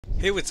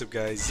Hey, what's up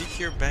guys, Zeke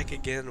here, back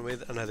again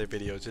with another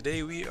video.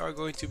 Today we are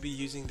going to be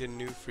using the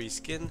new free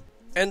skin,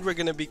 and we're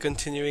going to be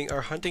continuing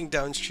our hunting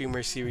down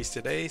streamer series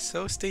today,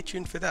 so stay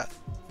tuned for that.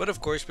 But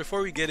of course,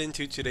 before we get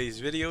into today's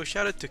video,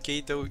 shout out to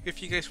Kato.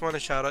 If you guys want a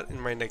shout out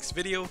in my next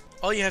video,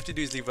 all you have to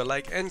do is leave a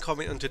like and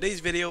comment on today's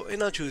video,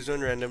 and I'll choose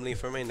one randomly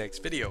for my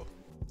next video.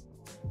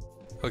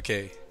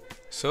 Okay,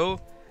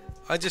 so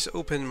I just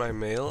opened my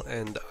mail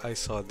and I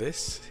saw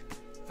this.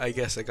 I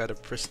guess I got a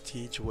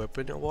prestige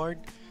weapon award.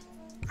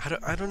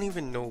 I don't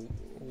even know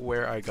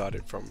where I got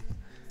it from.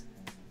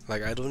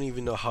 Like, I don't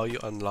even know how you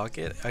unlock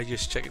it. I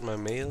just checked my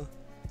mail.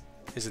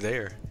 It's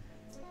there.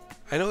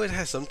 I know it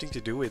has something to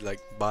do with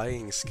like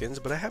buying skins,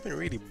 but I haven't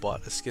really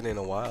bought a skin in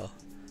a while.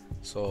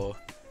 So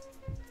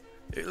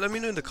let me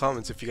know in the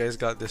comments if you guys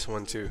got this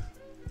one too.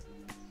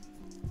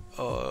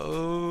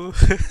 Oh,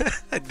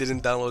 I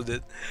didn't download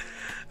it.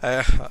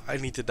 I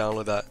need to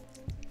download that.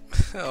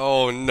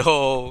 Oh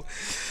no,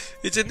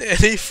 it's an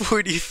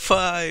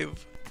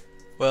NA45.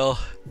 Well,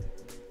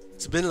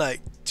 it's been like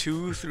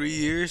 2-3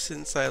 years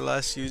since I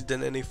last used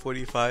an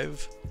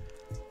NA45,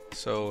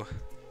 so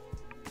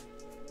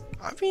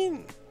I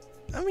mean,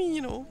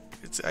 you know,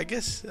 I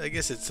guess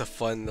it's a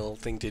fun little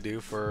thing to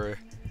do for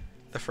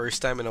the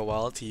first time in a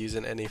while to use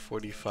an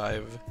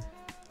NA45.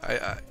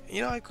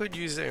 You know, I could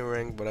use it in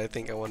rank, but I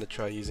think I want to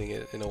try using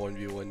it in a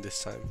 1v1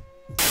 this time.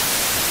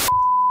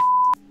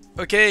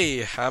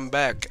 Okay, I'm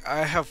back.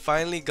 I have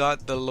finally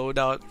got the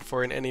loadout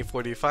for an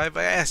NA45.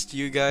 I asked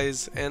you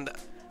guys, and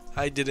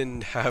I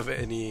didn't have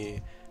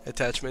any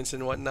attachments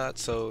and whatnot,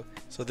 so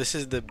this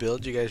is the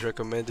build you guys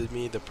recommended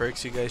me, the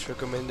perks you guys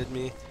recommended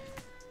me.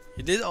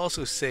 You did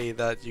also say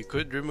that you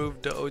could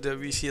remove the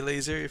OWC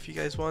laser if you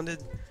guys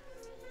wanted,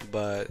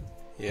 but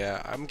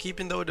yeah, I'm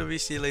keeping the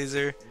OWC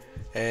laser,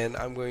 and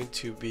I'm going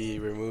to be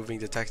removing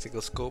the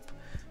tactical scope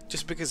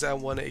just because I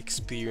want to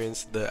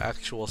experience the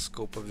actual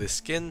scope of this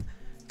skin,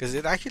 because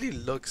it actually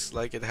looks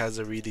like it has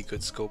a really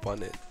good scope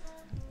on it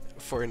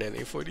for an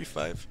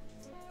NA45.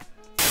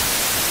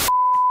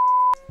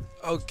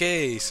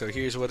 Okay, so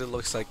here's what it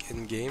looks like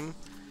in game.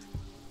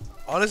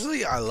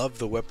 Honestly, I love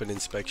the weapon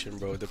inspection,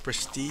 bro. The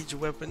prestige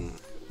weapon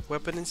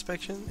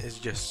inspection is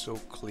just so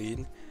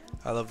clean.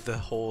 I love the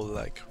whole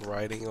like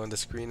writing on the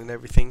screen and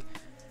everything.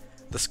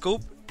 The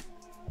scope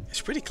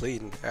is pretty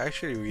clean. I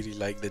actually really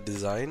like the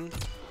design,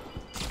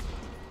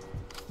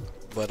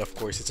 but of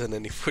course it's an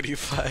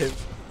NA45.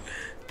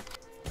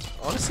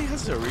 Honestly, it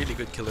has a really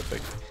good kill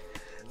effect.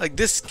 Like,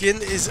 this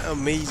skin is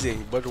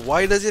amazing, but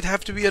why does it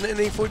have to be an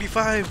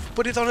NA45?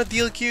 Put it on a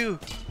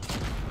DLQ!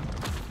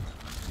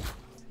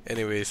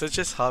 Anyways, let's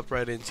just hop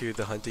right into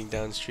the hunting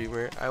down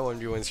streamer. I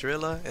 1v1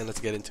 Cirilla, and let's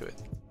get into it.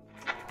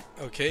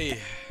 Okay,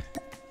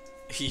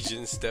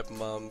 Asian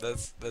stepmom,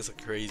 that's a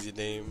crazy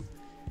name.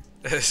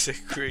 That's a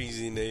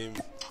crazy name.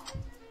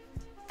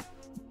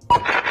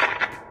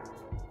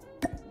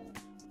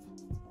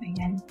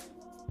 Ayan.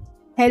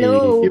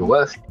 Hello!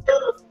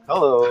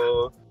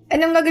 Hello.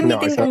 Anong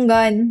gagamitin kong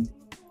gun?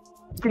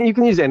 You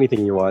can use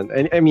anything you want.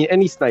 I mean,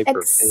 any sniper.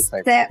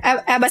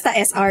 Basta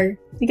SR.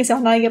 Hindi kasi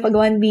ako nakikipag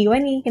 1v1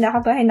 eh.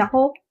 Kinakabahan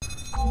ako.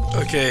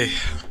 Okay,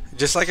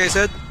 just like I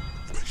said,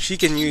 she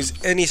can use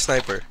any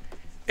sniper.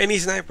 Any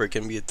sniper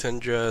can be a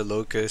Tundra,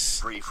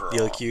 Locust,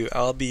 DLQ.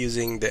 I'll be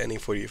using the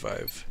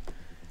NA45.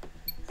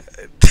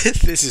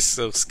 This is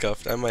so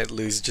scuffed. I might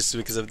lose just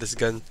because of this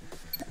gun.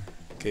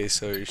 Okay,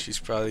 so she's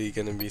probably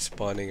gonna be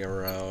spawning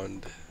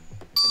around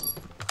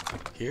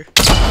here.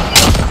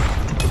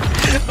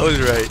 I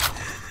was right.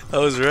 I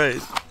was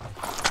right.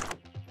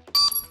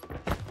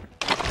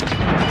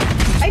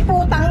 Ay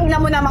putang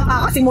ina mo naman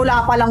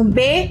kakasimula pa lang,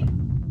 be!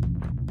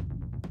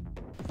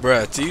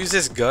 Bruh, to use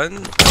this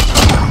gun,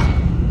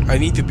 I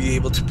need to be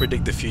able to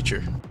predict the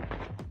future.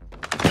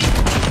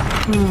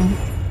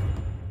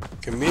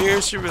 Come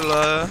here,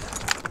 Cirilla.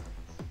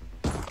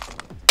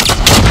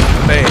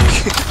 Bang.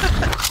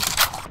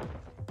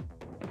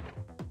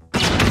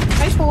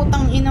 Ay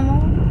putang ina mo.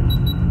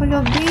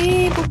 Hala,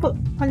 be!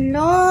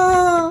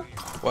 Hala!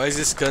 Why is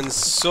this gun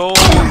so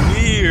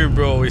weird,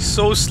 bro? It's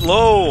so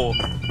slow.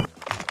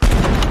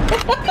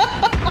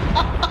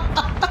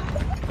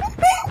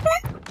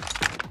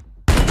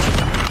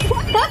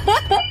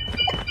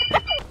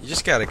 You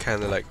just gotta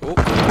kind of like, oh.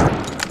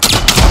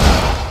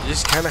 You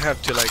just kind of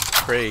have to like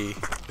pray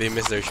they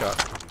miss their shot.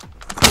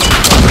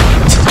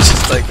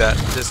 Just like that.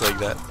 Just like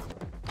that.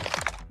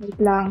 Wait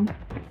lang.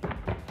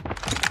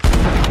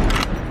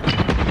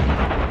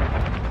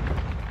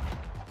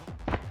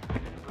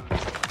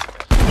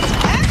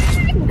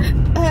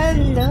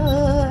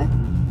 Hello.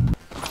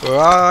 Where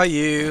are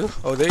you?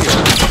 Oh, there you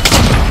are.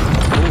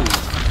 Ooh,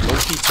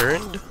 Loki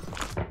turned.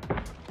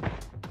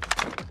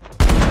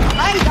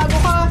 Ay, gago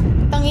ka!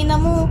 Tangina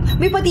mo.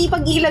 May pati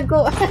pag-ilag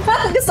ko.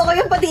 Gusto ko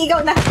yung pati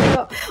ikaw na.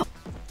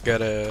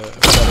 Gotta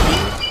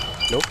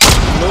Nope.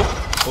 Nope.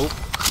 Oh.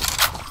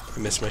 I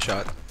missed my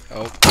shot.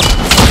 Oh.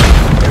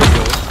 There we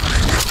go.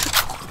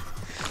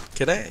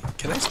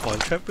 Can I spawn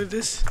trap with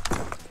this?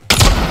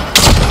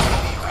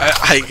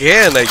 I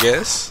can, I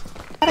guess.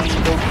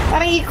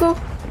 Aray ko.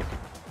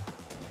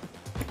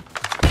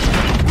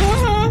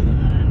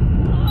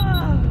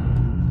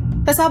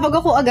 Pasabag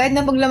ako agad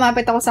na pag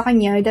lumapit ako sa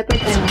kanya.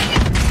 Dapat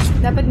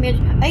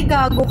ay,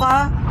 gago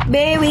ka.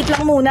 Be, wait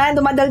lang muna.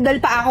 Dumadaldal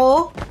pa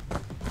ako.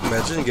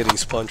 Imagine getting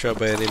spawn trapped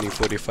by an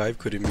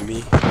NA45. Could it be me?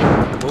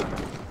 Oh.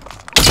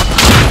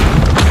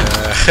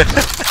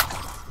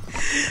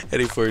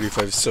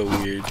 NA45 is so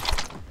weird.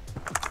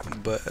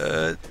 But,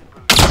 oh.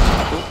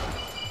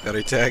 Got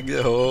a tag.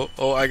 Oh,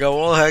 I got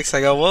wall hacks.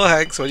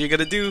 What are you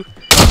gonna do?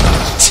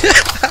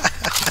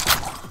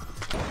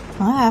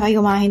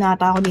 Kayo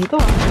mahinata ako dito.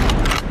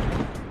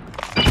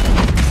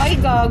 Ay,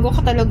 gago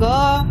ka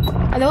talaga.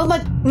 Alam mo ba,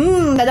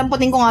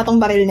 dadamputin ko nga tong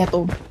baril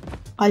nito.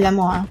 Alam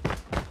mo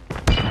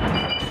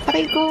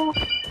Aray ko.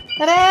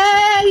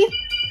 Aray!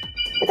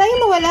 Ba't tayo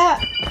mawala?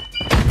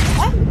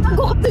 Ay,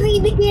 gago ka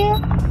tumibig eh.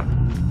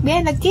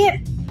 Ben,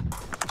 nag-kit.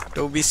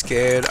 Don't be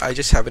scared. I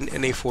just have an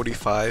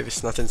NA45.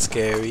 It's nothing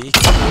scary.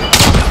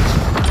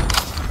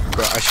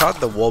 Bro, I shot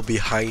the wall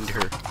behind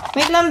her.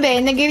 Wait lang,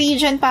 Ben.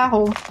 Nag-regen pa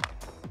ako.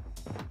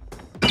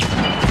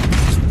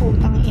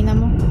 Putang ina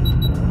mo.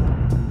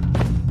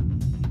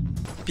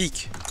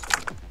 Peek.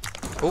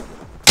 Oh.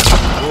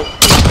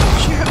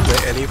 She had the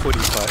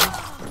NA45.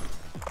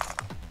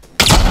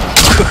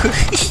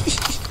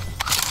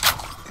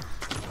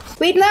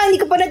 Wait lang, hindi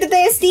ko pa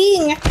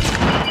natetesting.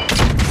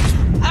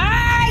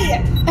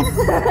 Ay!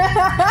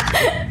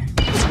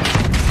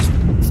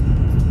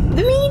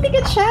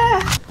 Dumitikat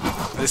siya.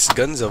 This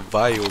gun's a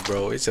viol,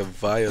 bro. It's a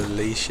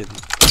violation.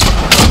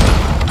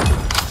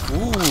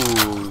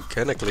 Ooh,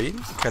 kinda clean.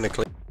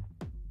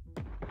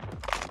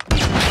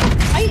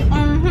 Ay,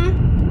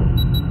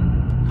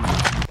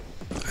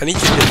 I need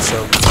to get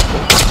some.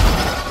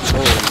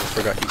 Oh, I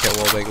forgot you can't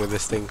wallbang with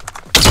this thing.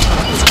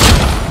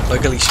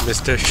 Luckily she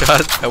missed her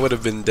shot. I would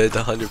have been dead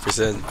 100%.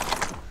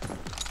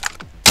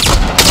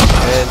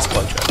 And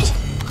spawn trapped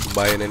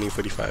by an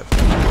NA45.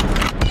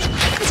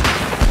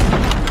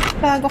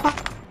 Bago ka.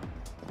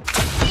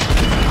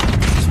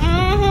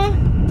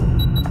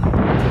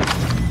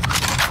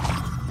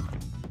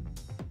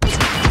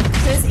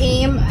 Just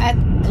aim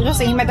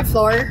at the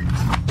floor.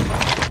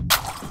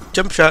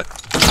 Jump shot.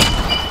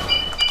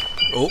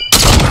 Oh,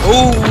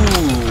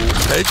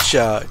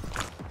 headshot.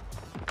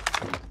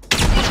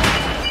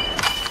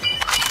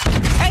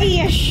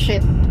 Ay,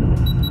 shit.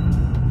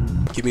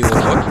 Give me one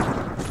more.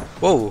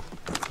 Whoa.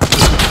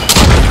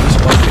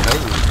 Spawn behind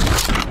me.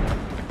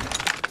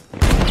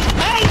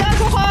 Ay,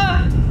 gago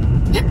ka!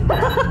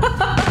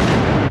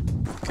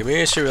 Come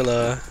here,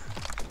 Cirilla.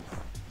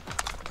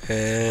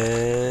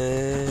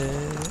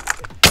 And...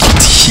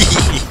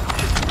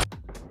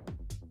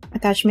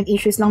 Attachment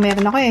issues lang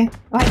meron ako eh.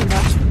 Okay ba?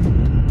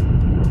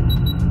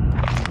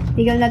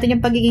 Tigil natin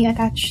yung pagiging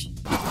attached.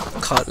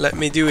 Can't let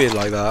me do it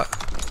like that.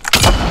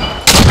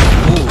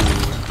 Ooh,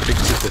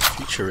 predicted the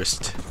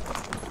futurist.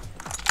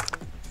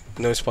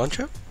 No spawn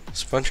trap?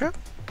 Spawn trap?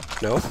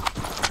 No?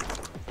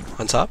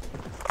 On top?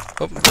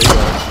 Oh, there you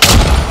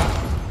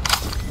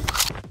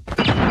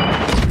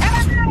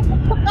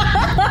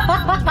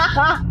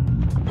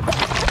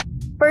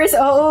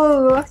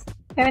are.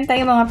 Meron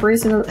tayong mga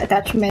personal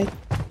attachment.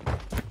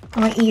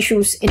 Mga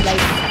issues in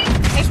life.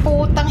 Ay,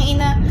 putang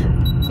ina.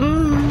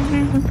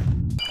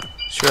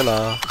 Sure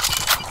lah.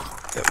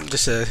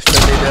 Just a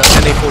friendly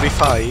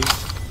NA45.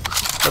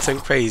 Nothing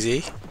crazy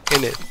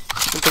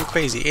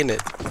in it.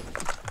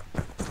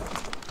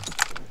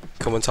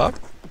 Come on top.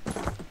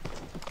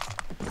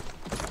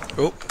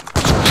 Oh,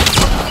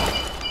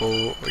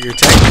 you're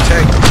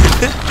tagged.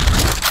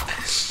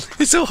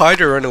 It's so hard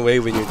to run away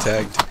when you're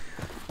tagged.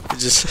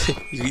 It's just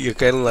you're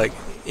kind of like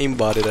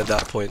aimbotted at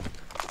that point.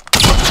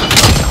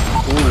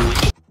 Ooh.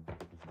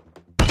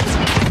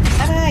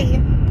 Aray.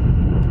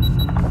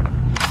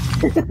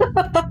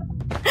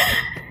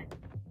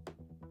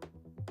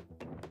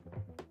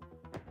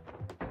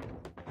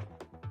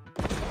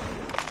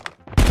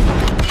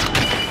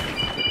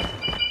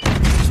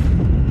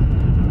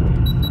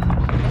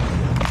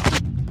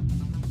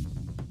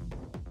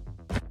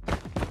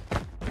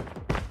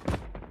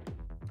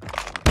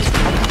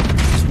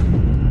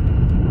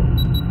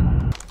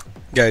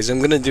 Guys,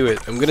 I'm gonna do it.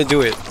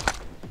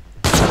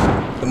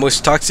 The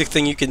most toxic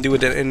thing you can do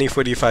with an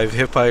NA45,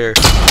 hip fire.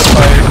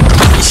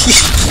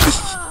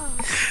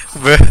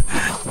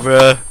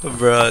 Bruh,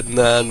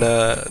 nah,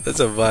 that's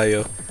a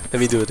bio. Let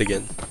me do it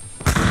again.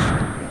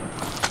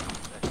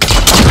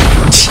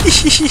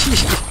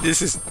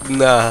 This is,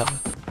 nah.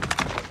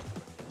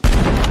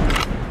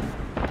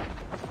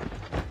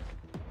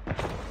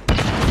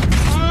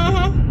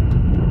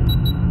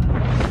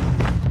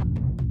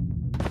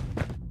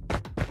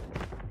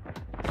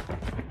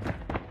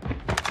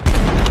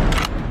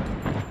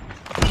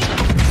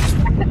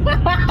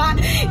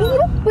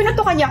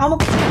 Pinatukan niya ako,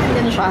 magpapaganda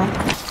na siya.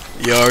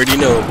 You already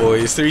know,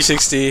 boys.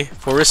 360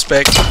 for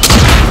respect.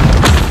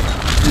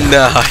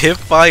 Nah, hip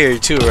fire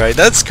too, right?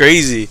 That's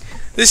crazy.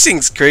 This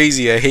thing's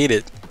crazy. I hate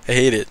it.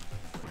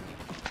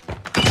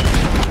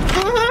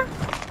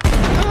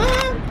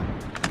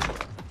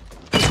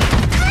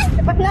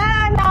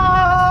 Wala na!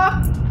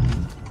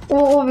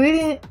 Oo,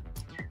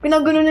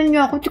 pinaganunan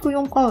niya ako. Hindi ko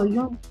yung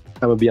kaya.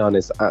 I'm gonna be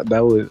honest.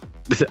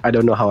 I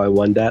don't know how I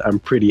won that. I'm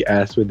pretty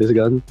ass with this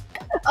gun.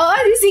 Oh,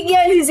 si Zeke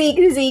yan,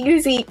 si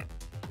Zeke.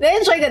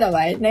 Na-enjoy ko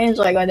naman.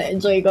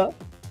 Na-enjoy ko.